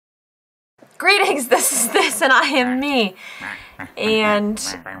Greetings, this is this, and I am me. And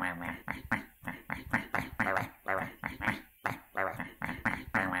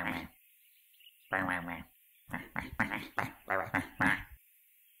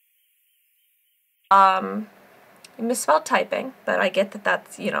you misspelled typing, but I get that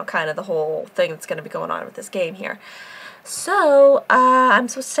that's, you know, kind of the whole thing that's going to be going on with this game here. So, I'm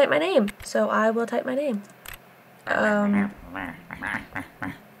supposed to type my name, so I will type my name.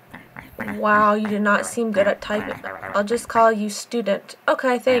 Wow, you did not seem good at typing. I'll just call you student.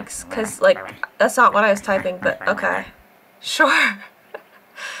 Okay, thanks, because, like, that's not what I was typing, but okay. Sure.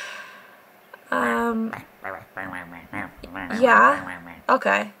 Yeah,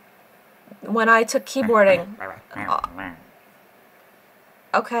 okay. When I took keyboarding.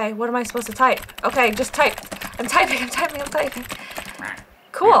 Okay, what am I supposed to type? Okay, just type. I'm typing.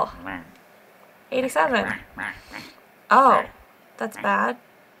 Cool. 87. Oh, that's bad.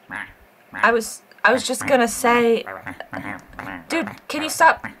 I was just gonna say, dude, can you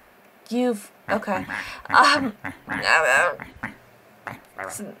stop? Okay.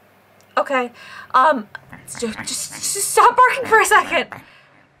 Okay. Just stop barking for a second.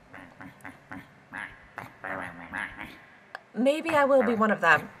 Maybe I will be one of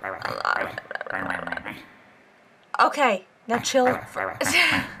them. Okay, now chill.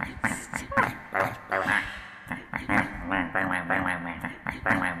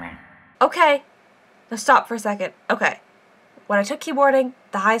 Okay, now stop for a second. Okay, when I took keyboarding,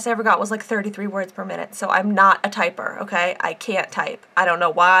 the highest I ever got was like 33 words per minute, so I'm not a typer, okay? I can't type. I don't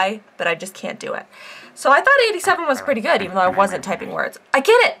know why, but I just can't do it. So I thought 87 was pretty good, even though I wasn't typing words. I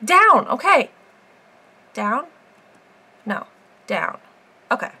get it! Down! Okay. Down? No. Down.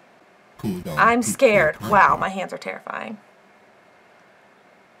 Okay. I'm scared. Wow, my hands are terrifying.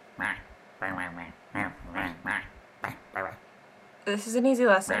 This is an easy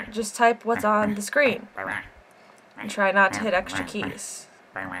lesson. Just type what's on the screen. And try not to hit extra keys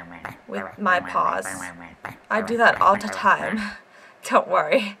with my paws. I do that all the time. Don't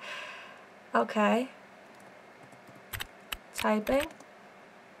worry. Okay. Typing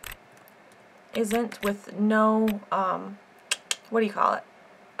isn't with no, what do you call it?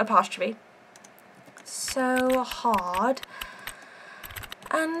 Apostrophe. So hard.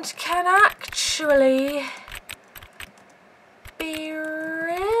 And can actually be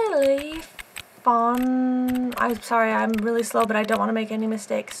really fun. I'm sorry, I'm really slow, but I don't want to make any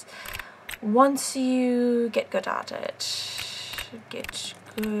mistakes. Once you get good at it. Get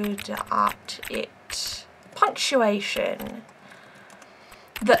good at it. Punctuation.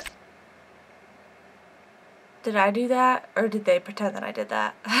 Did I do that? Or did they pretend that I did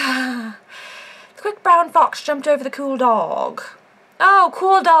that? The quick brown fox jumped over the cool dog. Oh,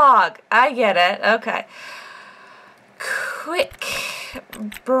 cool dog. I get it. Okay. Quick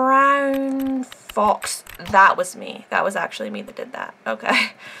brown fox. That was me. That was actually me that did that.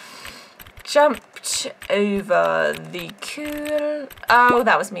 Okay. Jumped over the cool... Oh,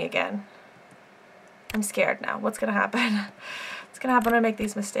 that was me again. I'm scared now. What's gonna happen? What's gonna happen when I make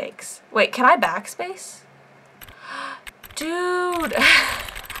these mistakes? Wait, can I backspace? Dude!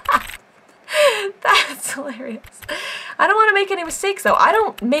 That's hilarious. I don't want to make any mistakes, though. I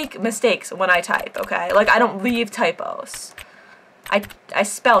don't make mistakes when I type, okay? Like, I don't leave typos. I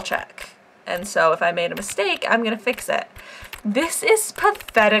spell check. And so if I made a mistake, I'm gonna fix it. This is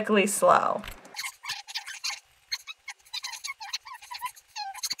pathetically slow.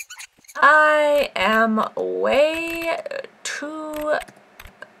 I am way too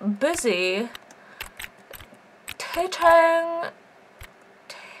busy teaching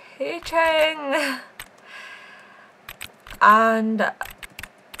and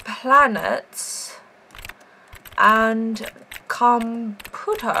planets and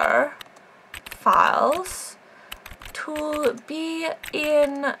computer files to be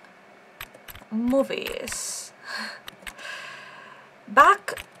in movies.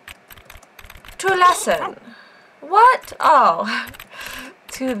 Back to lesson. What? Oh,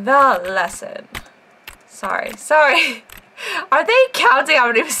 to the lesson. Sorry. Are they counting how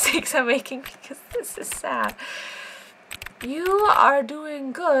many mistakes I'm making? Because this is sad. You are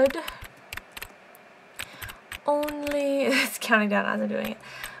doing good. Only... It's counting down as I'm doing it.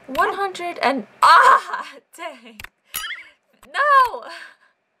 100 and... Ah! Dang. No!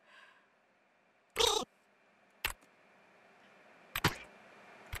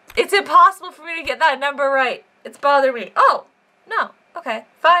 It's impossible for me to get that number right. It's bothering me. Oh! No. Okay.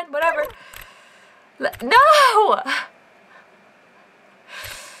 Fine. Whatever. No!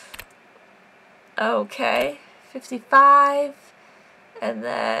 Okay. 55. And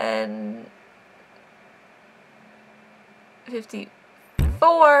then... 54.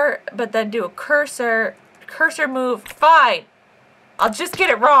 54, but then do a cursor move. Fine. I'll just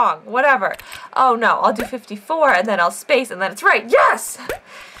get it wrong. Whatever. Oh no, I'll do 54 and then I'll space and then it's right. Yes!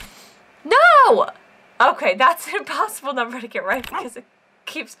 No! Okay, that's an impossible number to get right because it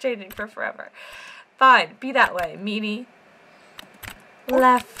keeps changing for forever. Fine, be that way. Meanie.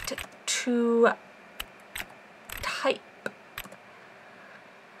 Left to type.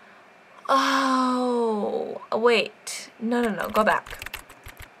 Oh, wait. No, go back.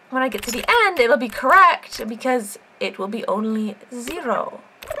 When I get to the end, it'll be correct because it will be only 0.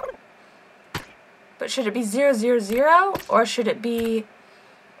 But should it be 0, 0, 0? Or should it be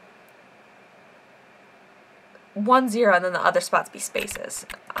 1, 0 and then the other spots be spaces?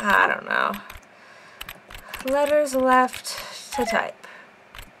 I don't know. Letters left to type.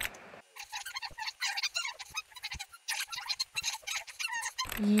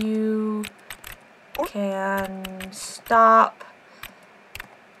 You can stop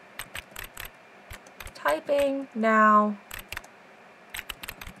typing now.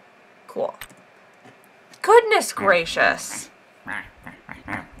 Cool. Goodness gracious.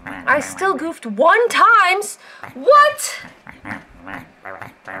 I still goofed 1 times. What?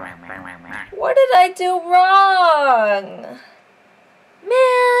 What did I do wrong?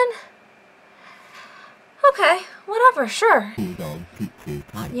 Man. Okay, whatever, sure.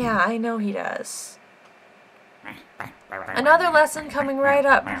 Yeah, I know he does. Another lesson coming right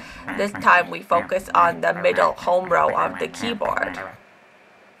up. This time we focus on the middle home row of the keyboard.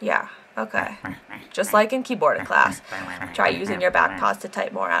 Yeah, okay. Just like in keyboarding class. Try using your back paws to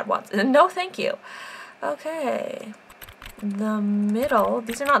type more at once. No, thank you. Okay. The middle,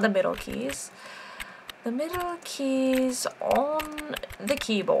 these are not the middle keys. The middle keys on the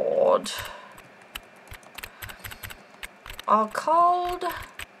keyboard are called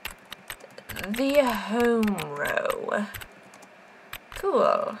the home row.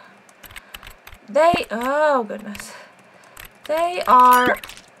 Cool. They, oh goodness. They are,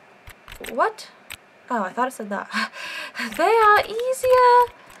 what? Oh, I thought it said that. They are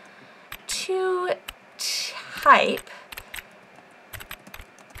easier to type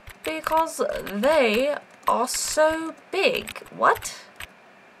because they are so big. What?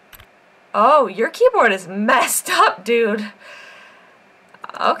 Oh, your keyboard is messed up, dude.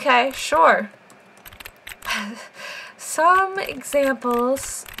 Okay, sure. Some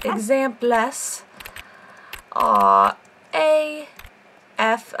examples are A,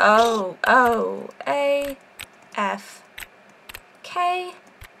 F, O, O, A, F, K,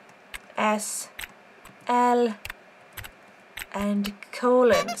 S, L, and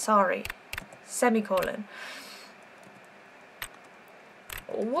colon, sorry, semicolon.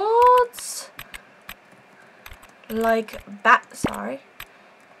 Words like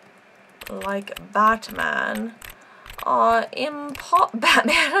like Batman are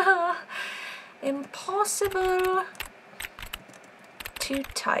impossible to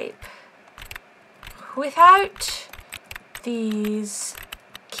type without these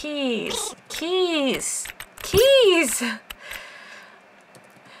keys.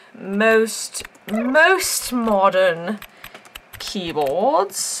 Most modern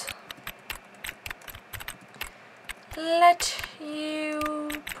keyboards let you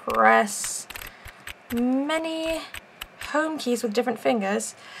press many home keys with different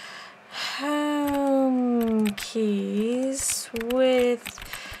fingers. Home keys with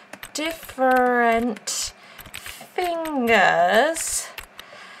different fingers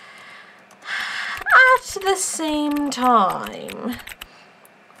at the same time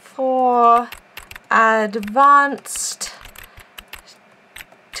for advanced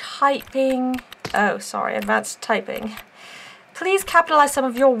typing. Oh, sorry, advanced typing. Please capitalize some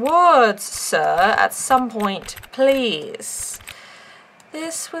of your words, sir, at some point, please.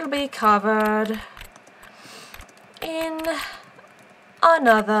 This will be covered in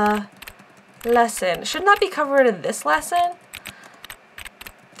another lesson. Shouldn't that be covered in this lesson?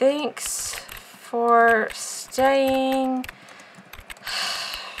 Thanks for staying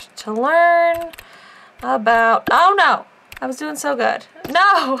to learn about, oh no, I was doing so good.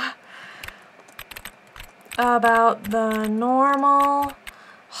 No! About the normal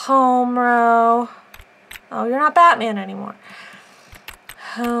home row. Oh, you're not Batman anymore.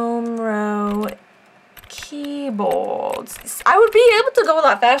 Home row keyboards. I would be able to go a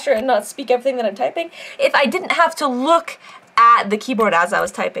lot faster and not speak everything that I'm typing if I didn't have to look at the keyboard as I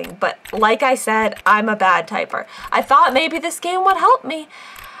was typing. But like I said, I'm a bad typer. I thought maybe this game would help me,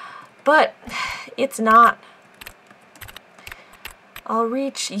 but it's not. I'll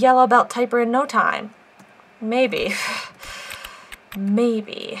reach yellow belt typer in no time. Maybe.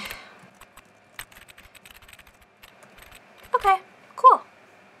 Maybe. Okay, cool.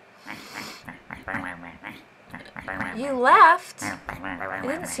 You left? It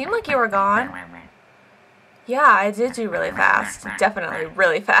didn't seem like you were gone. Yeah, I did do really fast. Definitely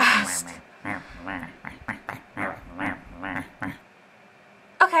really fast.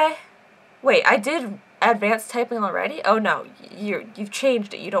 Okay. Wait, I did advanced typing already? Oh no, you've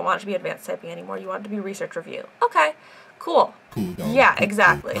changed it. You don't want it to be advanced typing anymore. You want it to be research review. Okay, cool. Yeah,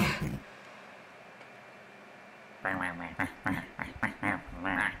 exactly.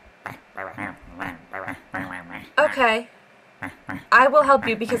 Okay. I will help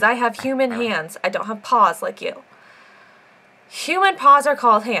you because I have human hands. I don't have paws like you. Human paws are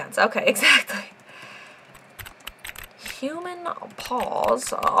called hands. Okay, exactly. Human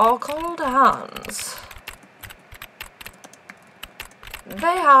paws are called hands.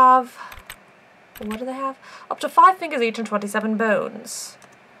 They have... What do they have? Up to 5 fingers each and 27 bones.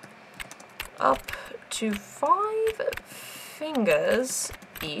 Up to 5 fingers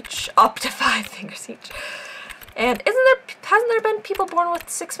each. Up to 5 fingers each. And hasn't there been people born with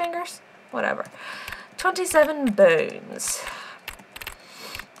 6 fingers? Whatever. 27 bones.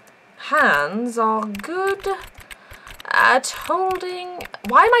 Hands are good at holding...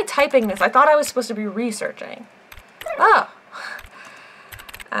 Why am I typing this? I thought I was supposed to be researching. Oh.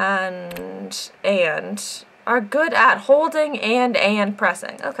 And are good at holding and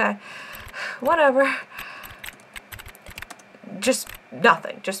pressing. Okay. Whatever. Just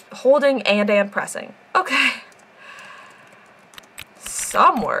nothing. Just holding and pressing. Okay.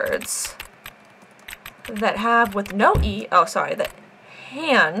 Some words that have with no E, oh sorry, that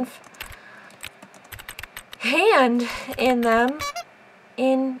hand in them,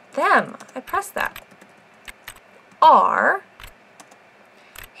 I pressed that, are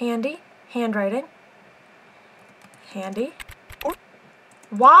handy, handwriting, handy,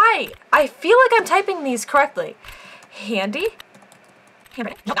 why? I feel like I'm typing these correctly. Handy,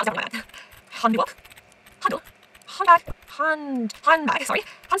 handwriting, no, that was definitely bad. Handbook, handbag, sorry,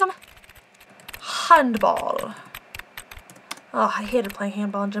 handsome, handball. Oh, I hated playing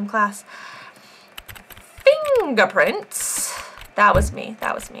handball in gym class. Fingerprints, that was me,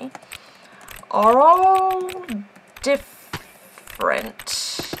 are all different,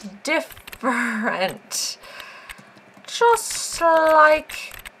 just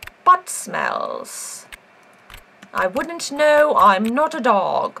like butt smells. I wouldn't know, I'm not a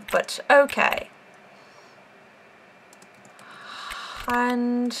dog, but okay.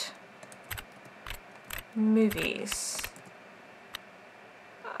 And movies.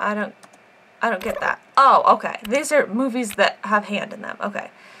 I don't get that. Oh, okay. These are movies that have hand in them. Okay.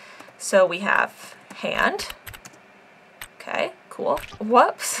 So we have hand. Okay, cool.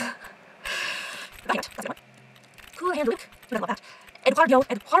 Whoops. Cool hand Luke. I love that. Eduardo.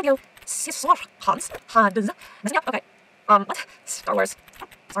 Hans. Okay. What? Star Wars.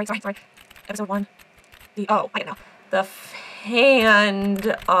 Sorry. Episode 1. I don't know. The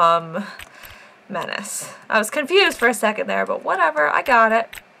hand, menace. I was confused for a second there, but whatever, I got it.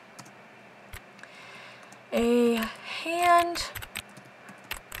 A hand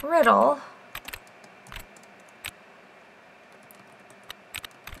riddle.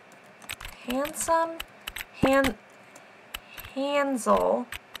 Handsome, Hansel,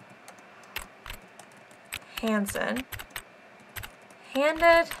 Hansen,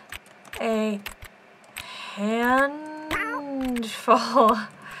 handed a handful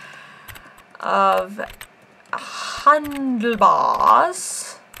of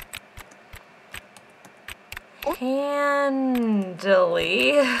handlebars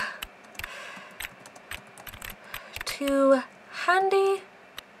handily to handy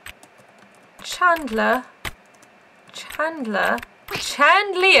Chandler,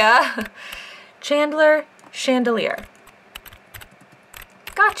 chandelier.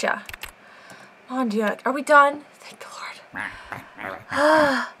 Gotcha. Mon Dieu, are we done? Thank the Lord.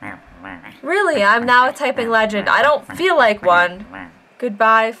 Really, I'm now a typing legend. I don't feel like one.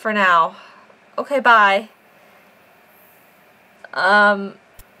 Goodbye for now. Okay, bye.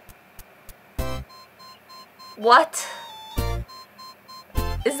 What?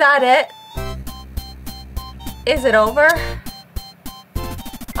 Is that it? Is it over?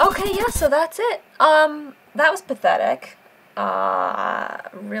 Okay, yeah, so that's it. That was pathetic.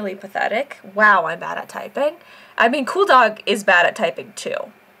 Really pathetic. Wow, I'm bad at typing. I mean, Cooldog is bad at typing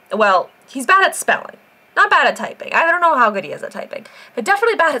too. Well, he's bad at spelling. Not bad at typing. I don't know how good he is at typing, but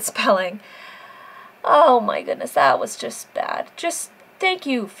definitely bad at spelling. Oh my goodness, that was just bad. Just thank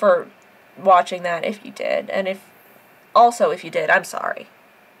you for watching that if you did, and if you did, I'm sorry.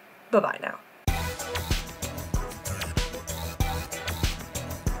 Bye-bye now.